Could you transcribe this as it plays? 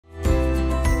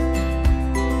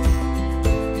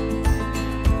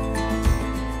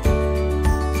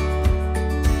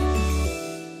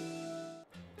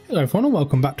Hello everyone and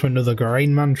welcome back to another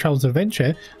Grainman Travels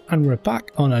Adventure, and we're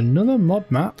back on another mod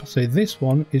map. So this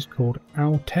one is called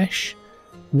Alteiche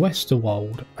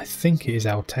Westerwald. I think it is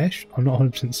Alteiche, I'm not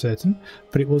 100% certain,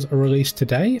 but it was released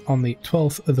today on the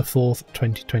 12th of the 4th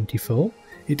 2024.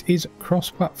 It is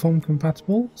cross-platform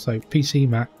compatible, so PC,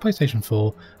 Mac, PlayStation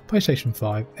 4, PlayStation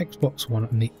 5, Xbox One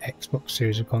and the Xbox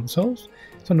series of consoles.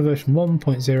 It's on the version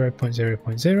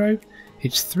 1.0.0.0.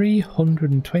 It's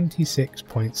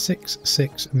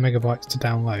 326.66 megabytes to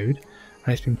download, and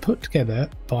it's been put together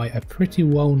by a pretty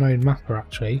well-known mapper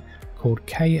actually called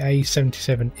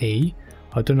KA77E.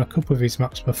 I've done a couple of his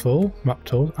maps before, map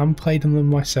tours, and played on them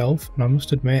myself, and I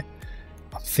must admit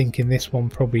I'm thinking this one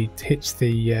probably hits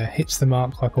the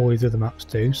mark like all these other maps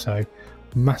do, so I'm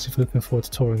massively looking forward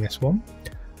to touring this one.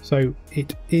 So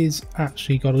it is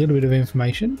actually got a little bit of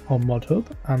information on ModHub,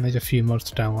 and there's a few mods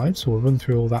to download, so we'll run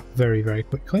through all that very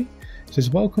quickly. It says,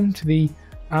 welcome to the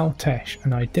Alteiche,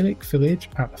 an idyllic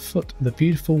village at the foot of the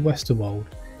beautiful Westerwald.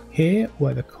 Here,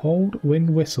 where the cold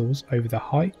wind whistles over the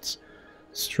heights,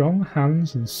 strong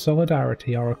hands and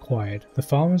solidarity are required. The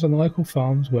farmers on the local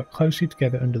farms work closely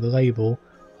together under the label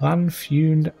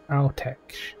Landfeund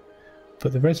Alteiche,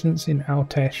 but the residents in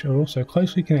Alteiche are also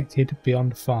closely connected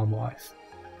beyond farm life.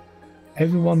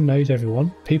 Everyone knows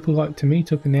everyone. People like to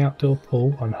meet up in the outdoor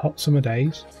pool on hot summer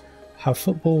days, have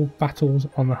football battles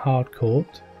on the hard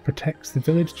court, protects the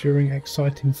village during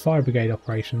exciting fire brigade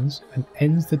operations, and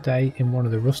ends the day in one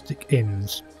of the rustic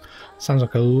inns. Sounds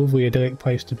like a lovely idyllic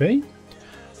place to be.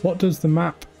 What does the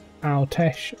map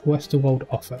Alteiche Westerwald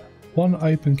offer? One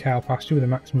open cow pasture with a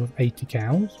maximum of 80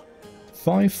 cows,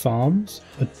 5 farms,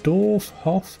 a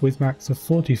Dorfhof with max of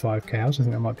 45 cows, I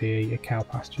think that might be a cow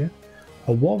pasture,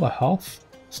 a Wallerhof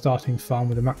starting farm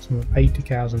with a maximum of 80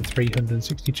 cows and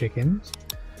 360 chickens,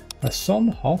 a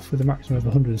Sonnhof with a maximum of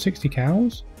 160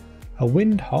 cows, a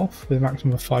Windhof with a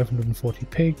maximum of 540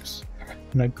 pigs,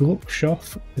 and a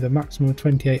Gluckshof with a maximum of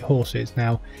 28 horses.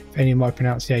 Now, if any of my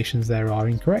pronunciations there are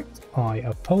incorrect, I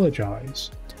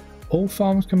apologise. All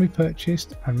farms can be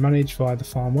purchased and managed via the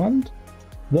farmland.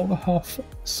 Wallerhof,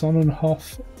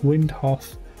 Sonnenhof,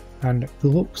 Windhof and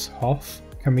Gluckshof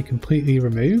can be completely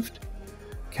removed.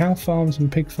 Cow farms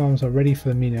and pig farms are ready for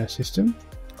the Miner system.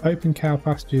 Open cow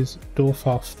pastures,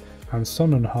 Dorfhof and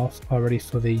Sonnenhof are ready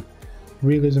for the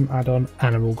realism add-on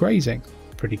animal grazing.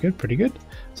 Pretty good.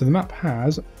 So the map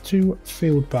has 2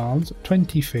 field barns,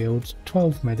 20 fields,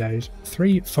 12 meadows,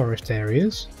 3 forest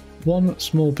areas, 1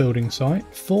 small building site,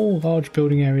 4 large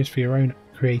building areas for your own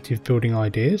creative building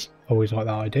ideas, always like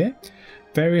that idea,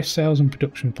 various sales and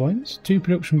production points, 2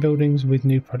 production buildings with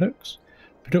new products.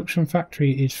 Production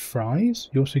factory is fries.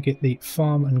 You also get the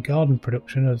farm and garden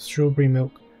production of strawberry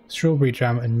milk, strawberry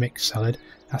jam and mixed salad.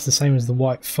 That's the same as the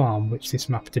white farm, which this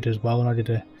map did as well, and I did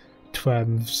a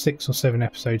 6 or 7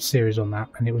 episode series on that,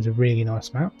 and it was a really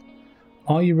nice map.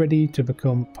 Are you ready to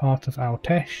become part of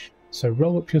Alteiche? So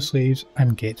roll up your sleeves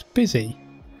and get busy.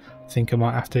 I think I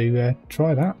might have to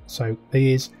try that. So there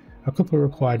is a couple of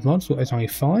required mods, but there's only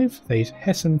 5. There's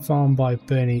Hessian Farm by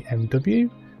Bernie MW,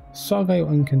 Silo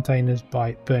and Containers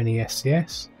by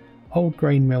BERNIESCS, Old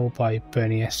Grain Mill by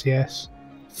BERNIESCS,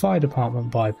 Fire Department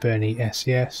by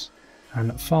BERNIESCS,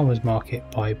 and Farmers Market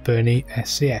by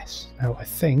BERNIESCS. Now I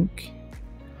think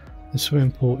the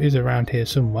swimming pool is around here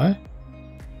somewhere.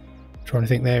 I'm trying to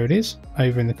think, there it is,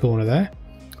 over in the corner there.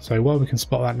 So while we can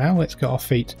spot that now, let's get our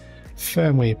feet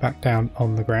firmly back down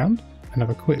on the ground and have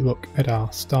a quick look at our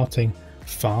starting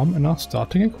farm and our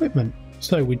starting equipment.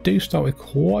 So we do start with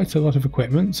quite a lot of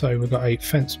equipment. So we've got a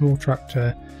fence small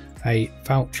tractor, a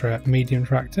Valtra medium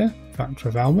tractor,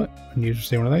 Valtra Valmet, and usually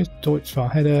see one of those, Deutz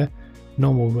header,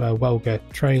 normal Welger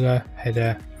trailer,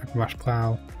 header, Agamash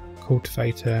plough,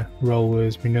 cultivator,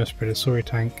 rollers, manure spreader, soil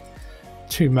tank,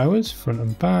 2 mowers front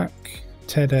and back,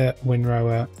 tedder,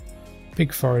 windrower,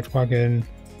 big forage wagon,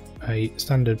 a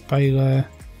standard baler,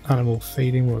 animal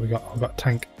feeding. What have we got? I've got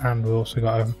tank, and we've also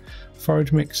got a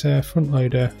forage mixer, front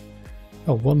loader,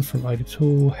 one front loader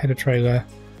tool, header trailer,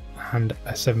 and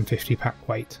a 750 pack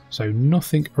weight. So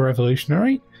nothing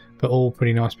revolutionary, but all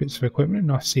pretty nice bits of equipment.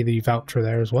 Nice to see the Valtra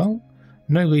there as well.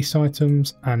 No lease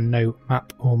items and no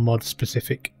map or mod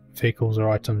specific vehicles or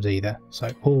items either. So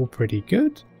all pretty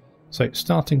good. So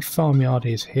starting farmyard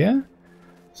is here.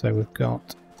 So we've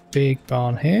got big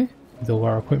barn here with all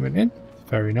our equipment in.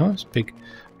 Very nice. Big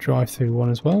drive-through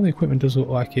one as well. The equipment does look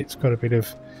like it's got a bit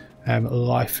of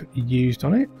life used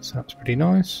on it, so that's pretty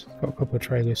nice. Got a couple of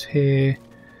trailers here.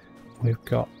 We've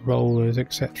got rollers,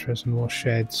 etc. Some more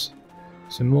sheds.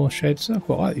 I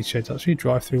quite like these sheds actually,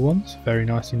 drive-through ones. Very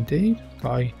nice indeed.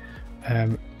 Got a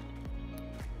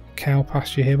cow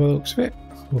pasture here by the looks of it.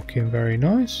 Looking very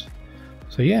nice.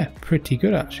 So yeah, pretty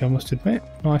good actually, I must admit.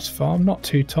 Nice farm, not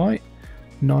too tight.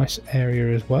 Nice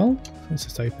area as well. Let's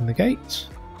just open the gates.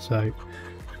 So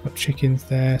we've got chickens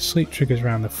there, sleep triggers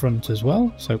around the front as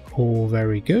well, so all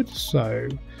very good. So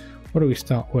what do we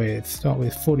start with? Start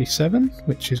with 47,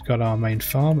 which has got our main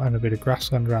farm and a bit of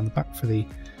grassland around the back for the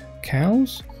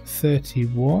cows.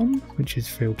 31, which is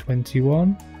field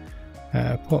 21.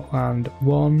 Plotland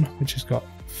 1, which has got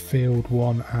field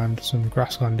 1 and some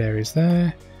grassland areas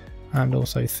there. And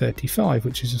also 35,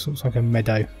 which is just looks like a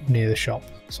meadow near the shop.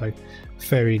 So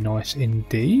very nice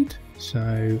indeed.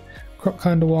 So crop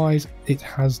calendar wise, it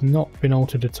has not been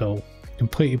altered at all.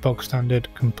 Completely bog standard,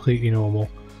 completely normal.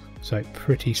 So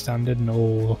pretty standard and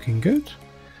all looking good.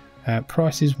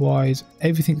 Prices wise,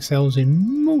 everything sells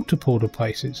in multiple other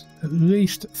places. At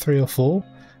least 3 or 4,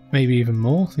 maybe even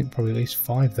more. I think probably at least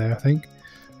 5 there, I think.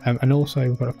 And also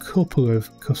we've got a couple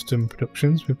of custom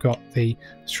productions. We've got the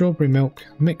strawberry milk,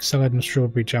 mixed salad and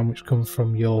strawberry jam, which comes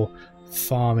from your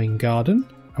farming garden.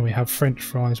 And we have French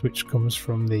fries, which comes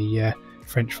from the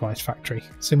French fries factory.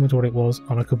 Similar to what it was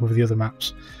on a couple of the other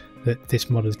maps that this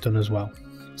mod has done as well.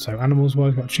 So animals wise,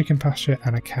 we've got a chicken pasture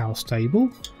and a cow stable.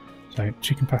 So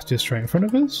chicken pasture straight in front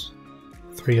of us,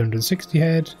 360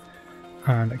 head.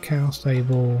 And a cow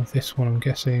stable, this one I'm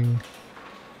guessing.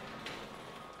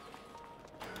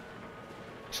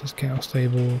 This is cow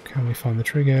stable. Can we find the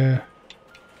trigger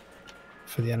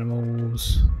for the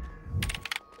animals?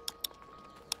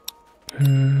 Ooh,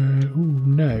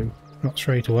 no, not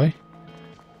straight away.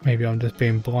 Maybe I'm just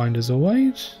being blind as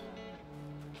always.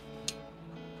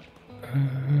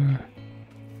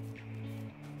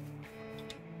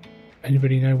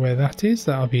 Anybody know where that is?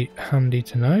 That'll be handy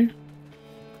to know.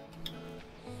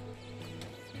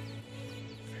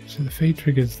 So the feed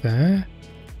trigger's there.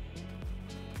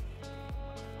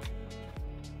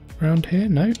 Around here?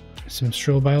 No. Some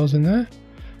straw bales in there.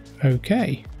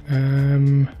 Okay.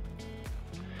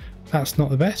 That's not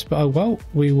the best, but oh well,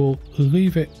 we will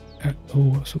leave it at, oh,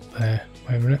 what's up there?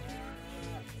 Wait a minute.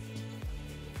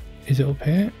 Is it up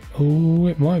here? Oh,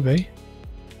 it might be.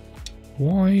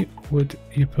 Why would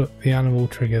you put the animal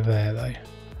trigger there though?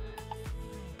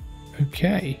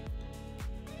 Okay.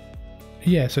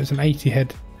 Yeah, so it's an 80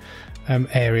 head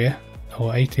area,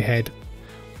 or 80 head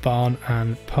barn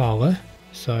and parlour.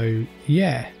 So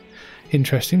yeah,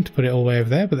 interesting to put it all the way over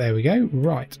there, but there we go.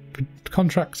 Right,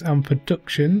 contracts and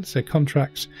production. So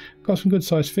contracts, got some good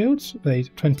sized fields. There's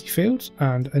 20 fields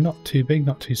and they're not too big,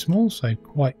 not too small, so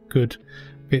quite good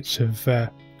bits of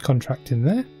contract in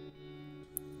there.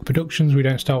 Productions, we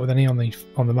don't start with any on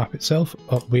the map itself,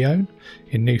 but we own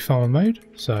in new farmer mode,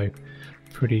 so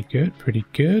pretty good, pretty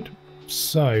good.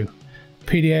 So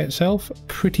PDA itself,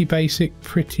 pretty basic,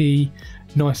 pretty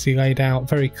nicely laid out,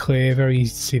 very clear, very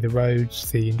easy to see the roads,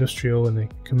 the industrial and the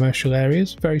commercial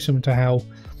areas, very similar to how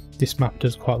this map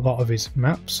does quite a lot of his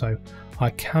maps, so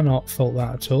I cannot fault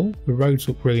that at all. The roads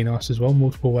look really nice as well,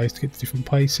 multiple ways to get to different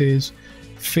places.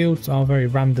 Fields are very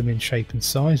random in shape and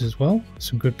size as well.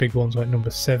 Some good big ones like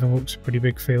number 7 looks a pretty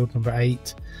big field, number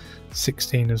 8,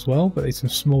 16 as well, but there's some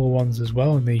smaller ones as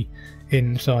well in the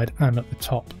inside and at the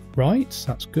top right,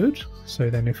 so that's good. So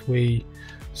then if we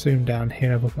zoom down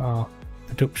here and have a look at our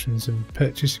productions and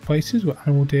purchasing places, we've got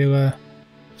animal dealer,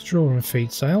 straw and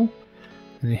feed sale,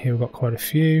 and here we've got quite a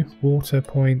few: water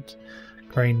point,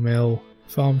 grain mill,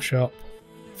 farm shop,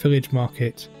 village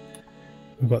market.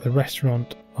 We've got the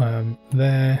restaurant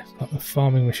there, got the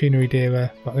farming machinery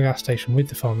dealer, got the gas station with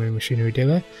the farming machinery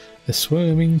dealer, the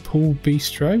swimming pool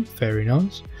bistro, very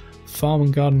nice, farm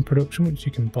and garden production, which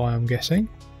you can buy I'm guessing.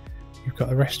 You've got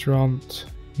the restaurant,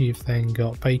 you've then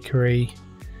got bakery,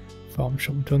 farm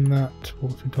shop, done that,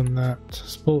 water, done that,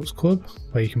 sports club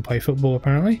where you can play football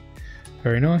apparently,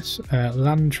 very nice,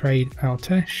 land trade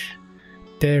Alteiche,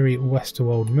 dairy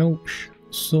Westerwald Milch,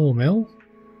 sawmill,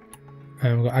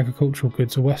 and we've got agricultural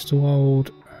goods of Westerwald,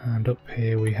 and up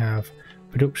here we have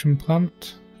production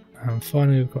plant, and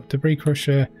finally we've got debris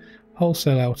crusher,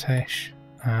 wholesale Alteiche,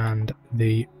 and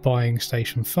the buying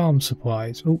station farm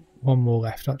supplies. Oh, one more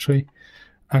left actually,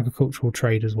 agricultural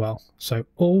trade as well. So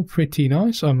all pretty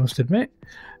nice, I must admit.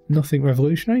 Nothing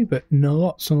revolutionary, but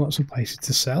lots and lots of places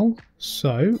to sell.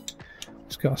 So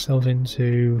let's get ourselves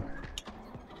into,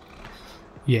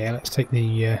 yeah, let's take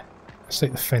the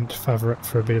Fendt Favourite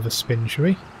for a bit of a spin, shall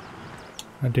we?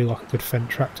 I do like a good Fendt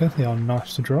tractor, they are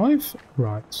nice to drive.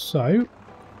 Right, so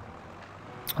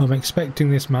I'm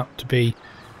expecting this map to be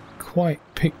quite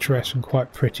picturesque and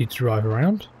quite pretty to drive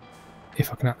around,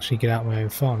 if I can actually get out my own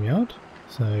farmyard.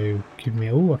 So give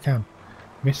me, oh I can,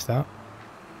 missed that.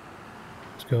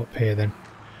 Let's go up here then.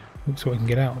 Looks like we can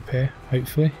get out up here,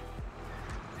 hopefully.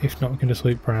 If not, we can just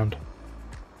loop around.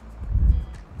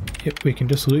 Yep, we can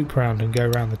just loop around and go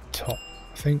around the top,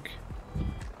 I think.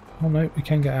 Oh no, we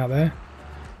can get out there.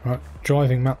 Right,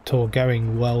 driving map tour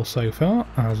going well so far,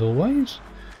 as always.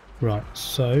 Right,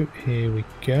 so here we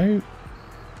go.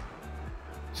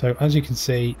 So as you can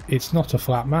see, it's not a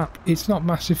flat map. It's not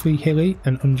massively hilly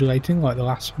and undulating like the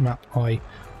last map I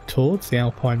toured, the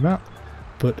Alpine map,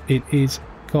 but it is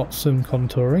got some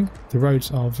contouring. The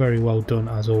roads are very well done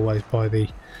as always by the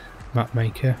map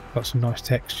maker. Got some nice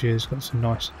textures, got some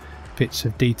nice bits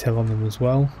of detail on them as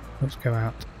well. Let's go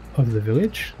out of the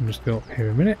village and just go up here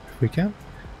a minute if we can.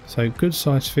 So good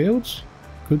sized fields,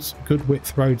 good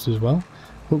width roads as well.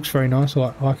 Looks very nice.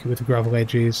 I like it with the gravel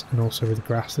edges and also with the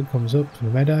grass that comes up from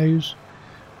the meadows.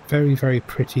 Very, very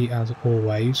pretty as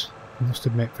always. I must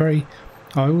admit, I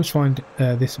always find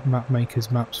this map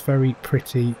maker's maps very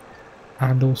pretty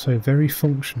and also very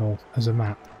functional as a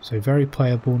map. So very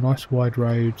playable, nice wide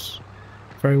roads,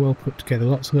 very well put together,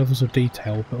 lots of levels of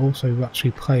detail, but also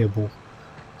actually playable.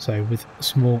 So with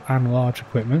small and large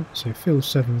equipment. So Field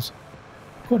 7's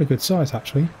quite a good size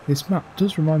actually. This map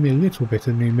does remind me a little bit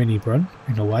of New Mini Brun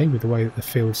in a way, with the way that the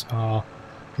fields are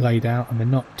laid out, and they're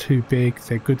not too big,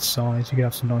 they're good size. You can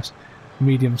have some nice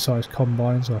medium sized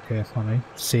combines like a, I don't know,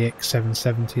 CX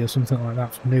 770 or something like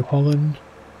that from New Holland.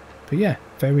 But yeah,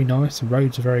 very nice. The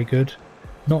roads are very good,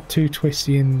 not too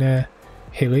twisty and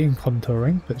hilly and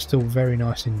contouring, but still very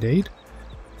nice indeed.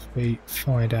 If we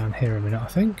fire down here a minute, I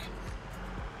think.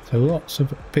 So lots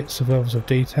of bits of levels of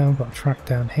detail. Got a track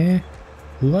down here.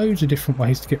 Loads of different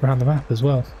ways to get around the map as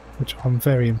well, which I'm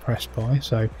very impressed by.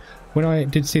 So when I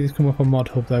did see this come up on Mod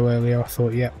Hub though earlier, I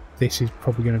thought, yep, this is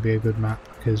probably going to be a good map,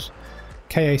 because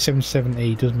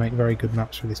KA77E does make very good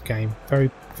maps for this game. Very,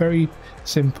 very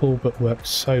simple, but works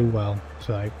so well.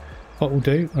 So what we'll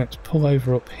do, let's pull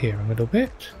over up here a little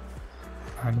bit,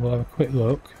 and we'll have a quick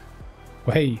look.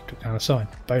 Well, hey, took down a sign,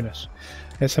 bonus.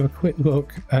 Let's have a quick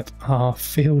look at our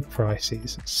field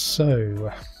prices.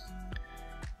 So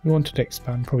we wanted to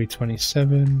expand probably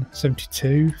 27,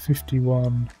 72, 51,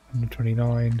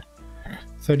 129,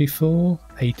 34,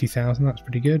 80,000, that's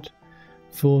pretty good.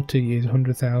 40 is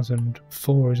 100,000,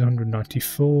 4 is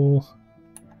 194,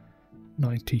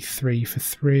 93 for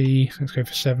 3, let's go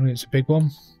for 7, it's a big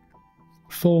one.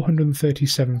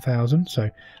 437,000, so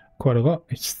quite a lot.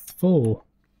 It's 4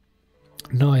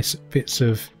 nice bits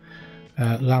of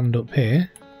land up here,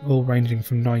 all ranging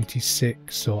from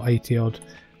 96 or 80 odd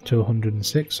to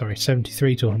 106, sorry,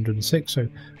 73 to 106, so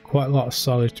quite a lot of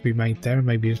silage to be made there, and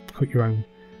maybe just put your own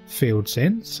fields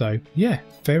in. So yeah,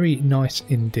 very nice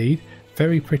indeed,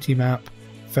 very pretty map,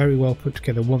 very well put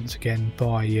together once again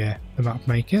by the map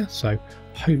maker. So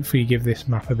hopefully you give this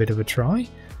map a bit of a try,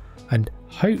 and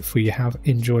hopefully you have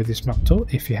enjoyed this map tour.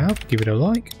 If you have, give it a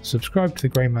like, subscribe to the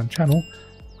Grainman channel,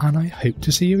 and I hope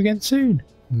to see you again soon.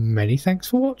 Many thanks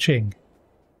for watching.